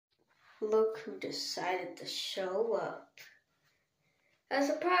Look who decided to show up. I'm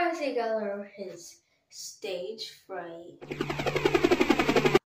surprised he got over his stage fright.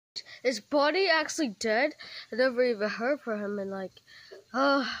 Is Bonnie actually dead? I never even heard from him in like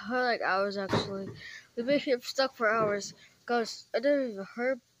hours actually. We've been here stuck for hours. Gosh, I never even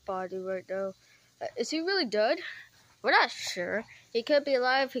heard Bonnie right now. Is he really dead? We're not sure. He could be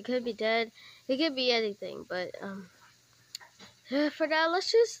alive, he could be dead, he could be anything, but for now,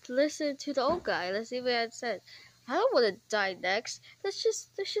 let's just listen to the old guy. Let's see what he said. I don't want to die next. Let's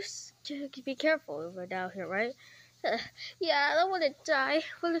just be careful over down here, right? Yeah, I don't want to die.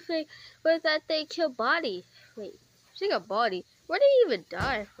 What if that thing killed Bonnie? Wait, she got Bonnie. Where did he even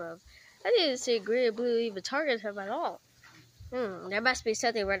die from? I didn't see green and blue even target him at all. There must be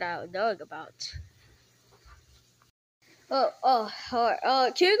something we're not knowing about.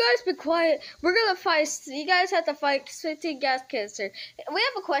 Alright. Can you guys be quiet? We're gonna fight. You guys have to fight 15 gas cancer. We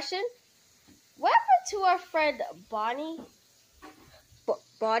have a question. What happened to our friend Bonnie?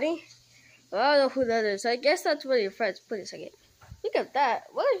 Bonnie? I don't know who that is. I guess that's one of your friends. Wait a second. Look at that.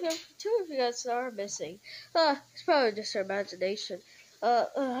 What if two of you guys are missing? It's probably just our imagination. I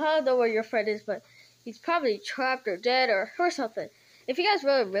don't know where your friend is, but he's probably trapped or dead or something. If you guys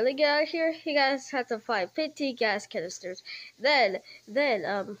really get out of here, you guys have to find 15 gas canisters. Then,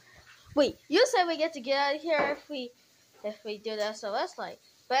 wait, you said we get to get out of here if we do the SOS light.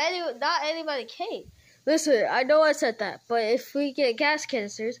 But not anybody came. Listen, I know I said that, but if we get gas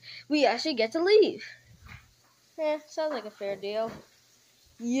canisters, we actually get to leave. Yeah, sounds like a fair deal.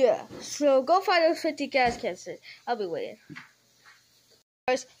 Yeah, so go find those 50 gas canisters. I'll be waiting.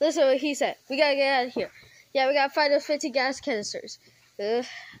 Guys, listen to what he said. We gotta get out of here. Yeah, we gotta find those 50 gas canisters. I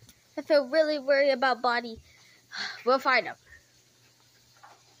feel really worried about Bonnie. We'll find them.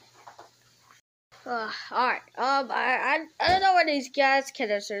 Alright. I don't know where these gas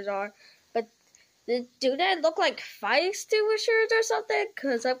canisters are, but do they look like fire extinguishers or something?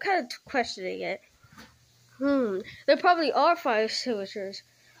 Because I'm kind of questioning it. They probably are fire extinguishers.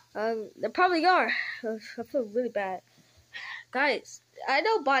 They probably are. I feel really bad. Guys, I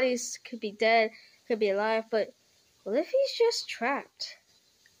know bodies could be dead, could be alive, but what if he's just trapped?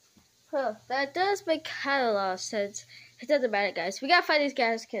 That does make kind of a lot of sense. It doesn't matter, guys. We gotta find these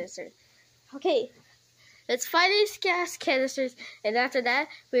gas canisters. Okay, let's find these gas canisters, and after that,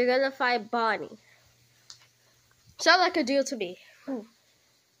 we're gonna find Bonnie. Sounds like a deal to me.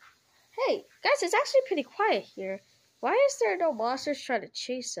 Hey, guys, it's actually pretty quiet here. Why is there no monsters trying to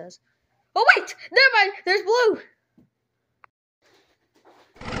chase us? Oh, wait! Never mind! There's Blue!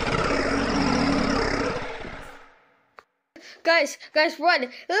 Guys,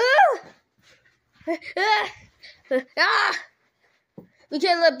 run! We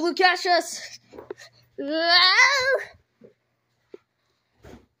can't let Blue catch us!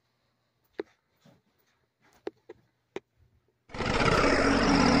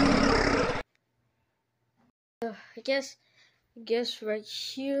 I guess right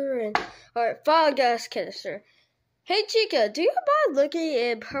here and alright, file gas canister. Hey Chica, do you mind looking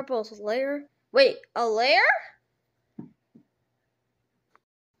in Purple's lair? Wait, a lair?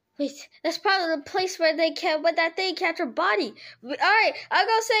 Wait, that's probably the place where that thing catch her body. Alright, I'll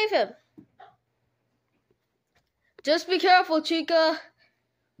go save him. Just be careful, Chica.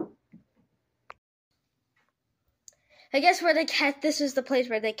 I guess this is the place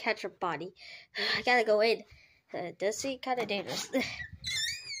where they catch her body. I gotta go in. It does seem kind of dangerous.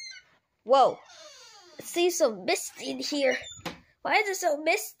 Whoa. It seems so misty in here. Why is it so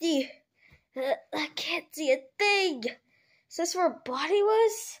misty? I can't see a thing. Is this where Bonnie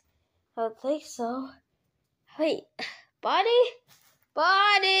was? I don't think so. Wait, Bonnie?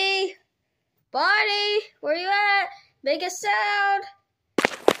 Bonnie! Bonnie! Where you at? Make a sound!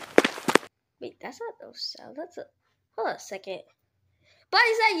 Wait, that's not no sound. That's a... Hold on a second. Bonnie,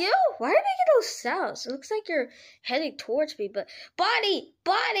 is that you? Why are you making those sounds? It looks like you're heading towards me, but... Bonnie!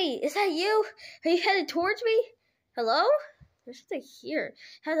 Bonnie! Is that you? Are you heading towards me? Hello? There's something here.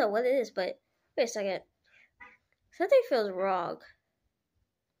 I don't know what it is, but... Wait a second. Something feels wrong.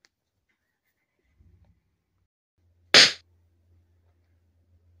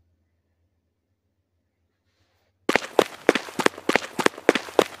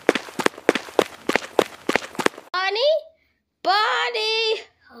 Bonnie!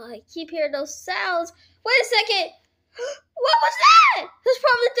 Oh, I keep hearing those sounds. Wait a second! What was that? That's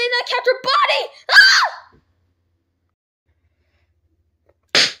probably the thing that captured Bonnie! Ah!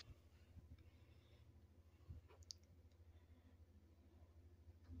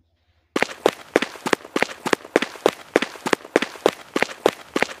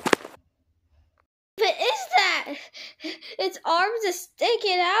 What is that? Its arms are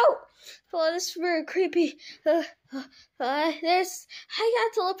sticking out. Oh, this is very creepy. I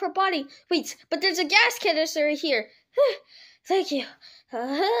got to look for body. Wait, but there's a gas canister here. Thank you.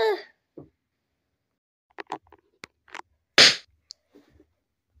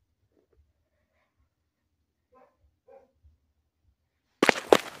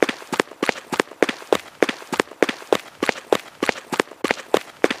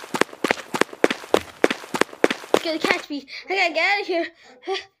 It's gonna catch me. I gotta get out of here.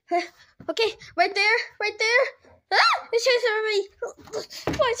 Okay, right there. Ah, it's chasing me.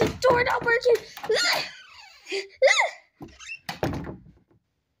 Why is the door not working?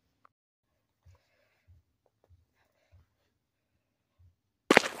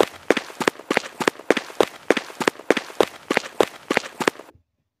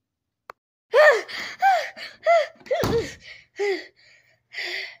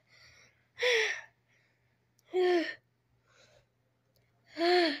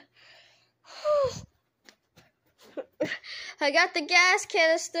 I got the gas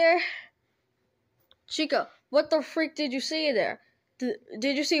canister. Chica, what the freak did you see in there?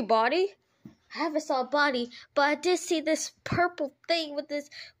 Did you see a body? I haven't saw a body, but I did see this purple thing with this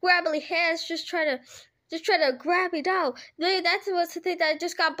grabbly hands just trying to grab me down. Maybe that's what's the thing that I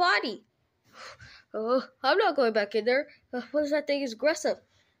just got body. Oh, I'm not going back in there. What is that thing? Is aggressive.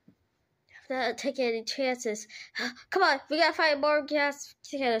 I'm not taking any chances. Come on, we gotta find more gas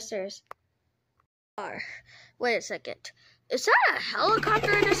canisters. Wait a second. Is that a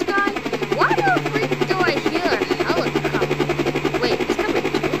helicopter in the sky? Why the freak do I hear a helicopter? Wait, it's coming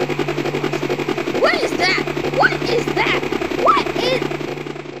towards me. What is that? What is that? What is...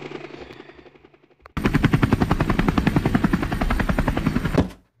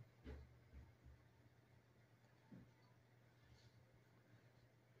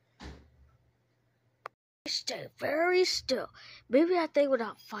 Stay very still. Maybe that thing will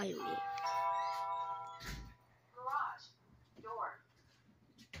not find me.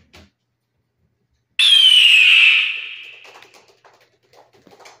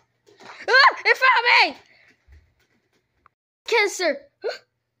 It found me! Cancer!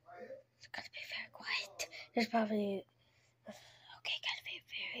 It's gotta be very quiet. There's probably... Okay, gotta be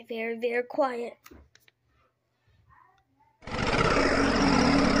very, very, very quiet.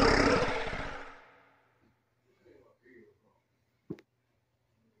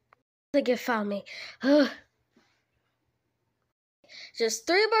 I think it found me. Just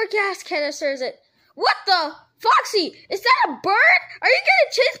 3 more gas canisters and... What the? Foxy, is that a bird? Are you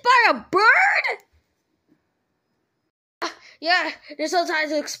getting chased by a bird? Yeah, there's no time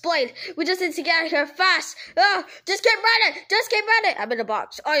to explain. We just need to get out of here fast. Just keep running. Just keep running. I'm in a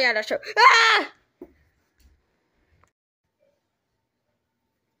box. Oh, yeah, that's true. Ah!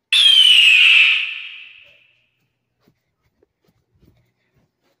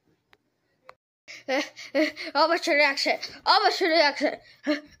 Almost to the exit. Almost to the exit.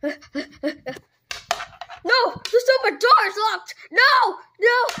 No! The stupid door is locked! No!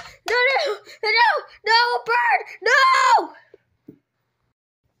 No! No! No! No! No! Bird! No!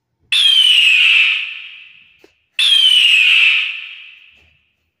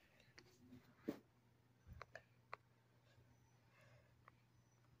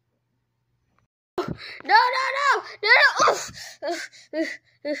 No! No! No! No!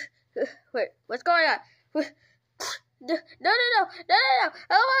 No! Wait, what's going on? No! No! No! No! No! No! I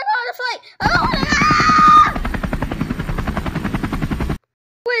don't want to go on the flight! I don't want to go!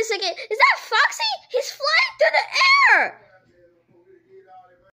 Wait a second, is that Foxy? He's flying through the air!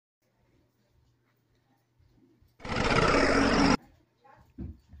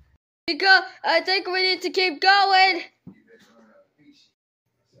 Chica, I think we need to keep going.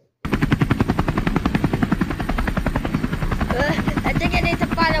 I think I need to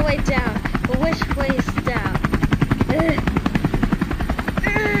find a way down. But which way is down?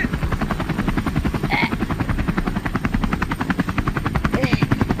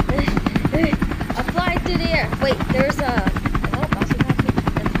 I'm flying through the air. Wait, there's a... Oh, bossy.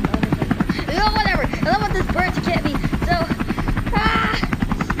 No, whatever. I don't want this bird to get me. So... Bye.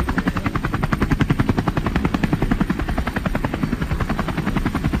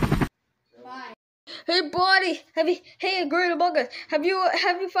 Hey, buddy. Hey, Great Among Us. Have you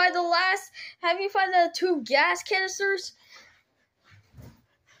found the 2 gas canisters?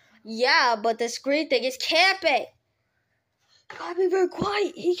 Yeah, but this green thing is camping. Gotta be very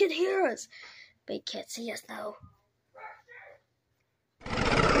quiet. He can hear us, but he can't see us though.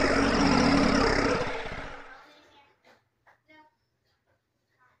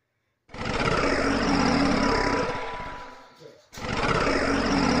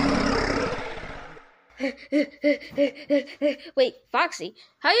 Wait, Foxy,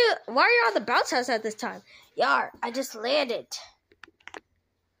 why are you on the bounce house at this time? Yar, I just landed.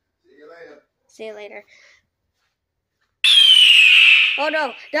 See you later. Oh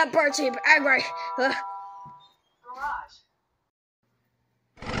no, that bird seemed angry.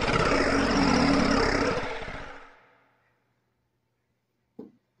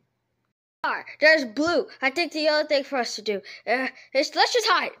 There's Blue. I think the other thing for us to do is let's just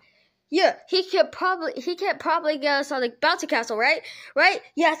hide. Yeah, he can't probably get us on the bouncy castle, right? Right?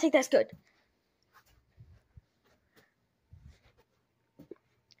 Yeah, I think that's good.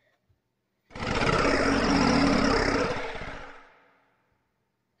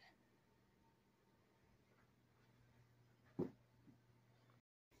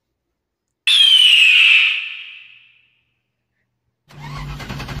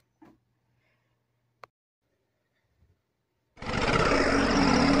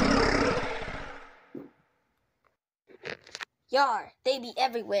 Yar, they be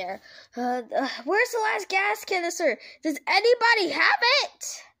everywhere. Where's the last gas canister? Does anybody have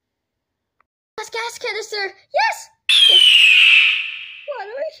it? Last gas canister. Yes! Why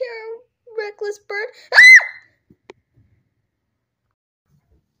do I hear a reckless bird? Ah!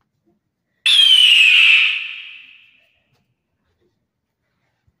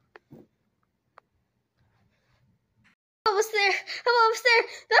 Almost there. I'm almost there.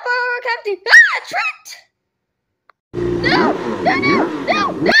 That bar over captain. Ah! Tricked! No! No! No!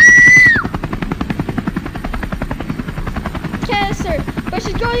 No! No! Canister, but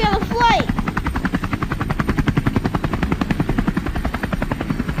she's going on a flight.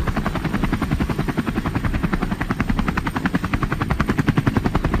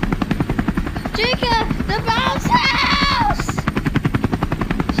 Chica, the bounce house!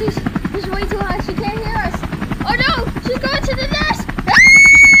 She's way too high. She can't hear us. Oh no! She's going to the nest! Ah!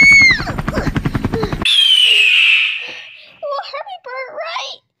 Well, Herbie Bird,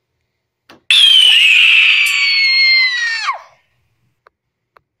 right?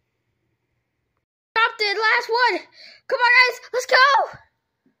 Dropped it, last one. Come on, guys, let's go.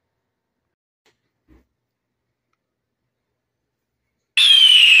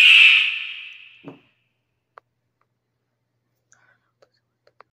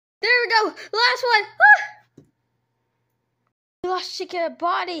 There we go, last one. Ah! We lost Chica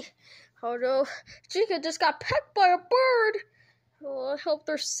body. Oh no, Chica just got pecked by a bird. Oh, I hope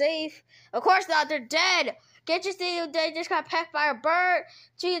they're safe. Of course not, they're dead. Can't you see they just got pecked by a bird?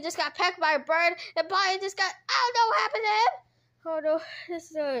 Chica just got pecked by a bird, and Bonnie just got, I don't know what happened to him. Oh no,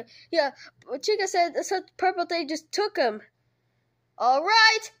 this is, yeah, Chica said some purple thing just took him. All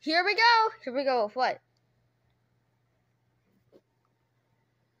right, here we go. Here we go with what?